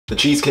The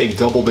Cheesecake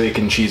double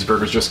bacon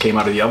cheeseburgers just came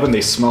out of the oven.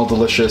 They smell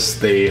delicious,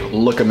 they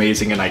look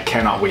amazing, and I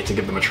cannot wait to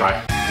give them a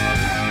try.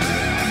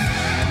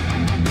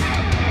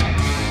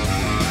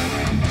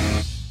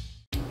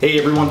 Hey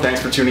everyone,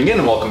 thanks for tuning in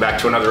and welcome back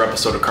to another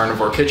episode of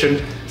Carnivore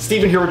Kitchen.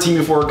 Steven here with Team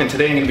Euphoria, and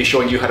today I'm going to be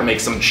showing you how to make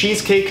some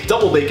cheesecake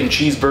double bacon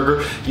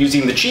cheeseburger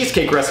using the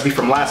cheesecake recipe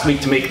from last week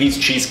to make these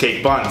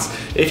cheesecake buns.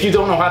 If you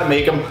don't know how to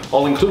make them,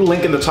 I'll include a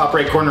link in the top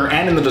right corner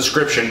and in the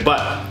description,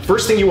 but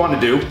first thing you want to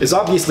do is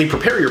obviously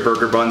prepare your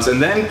burger buns, and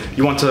then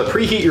you want to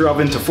preheat your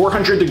oven to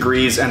 400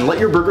 degrees and let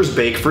your burgers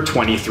bake for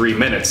 23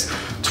 minutes.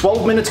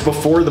 12 minutes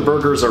before the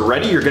burgers are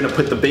ready, you're going to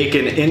put the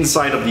bacon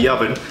inside of the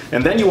oven,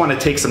 and then you want to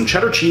take some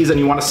cheddar cheese and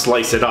you want to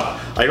slice it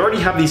up. I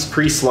already have these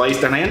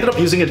pre-sliced and I ended up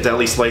using a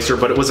deli slicer,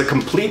 but it was a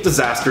complete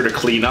disaster to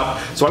clean up,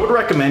 so I would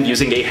recommend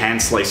using a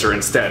hand slicer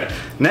instead.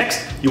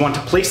 Next, you want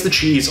to place the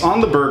cheese on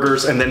the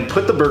burgers and then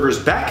put the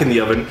burgers back in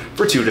the oven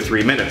for 2 to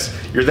 3 minutes.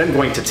 You're then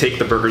going to take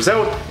the burgers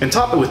out and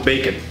top it with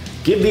bacon.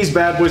 Give these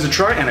bad boys a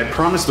try, and I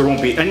promise there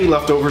won't be any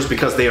leftovers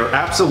because they are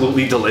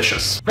absolutely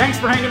delicious. Thanks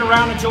for hanging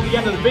around until the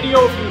end of the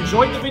video. If you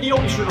enjoyed the video,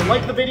 be sure to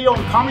like the video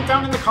and comment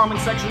down in the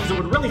comment section, as it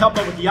would really help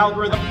out with the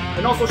algorithm.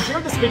 And also share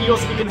this video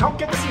so we can help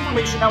get this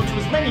information out to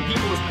as many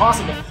people as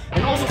possible.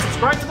 And also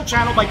subscribe to the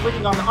channel by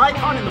clicking on the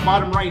icon in the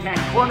bottom right hand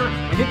corner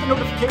and hit the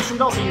notification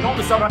bell so you don't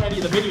miss out on any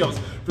of the videos.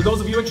 For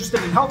those of you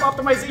interested in health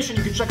optimization,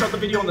 you can check out the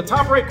video in the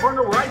top right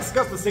corner where I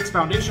discuss the 6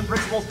 foundation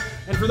principles.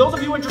 And for those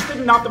of you interested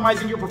in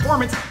optimizing your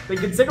performance, then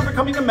consider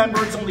becoming a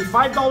member. It's only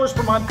 $5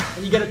 per month,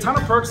 and you get a ton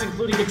of perks,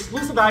 including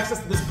exclusive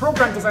access to this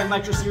program design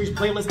lecture series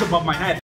playlist above my head.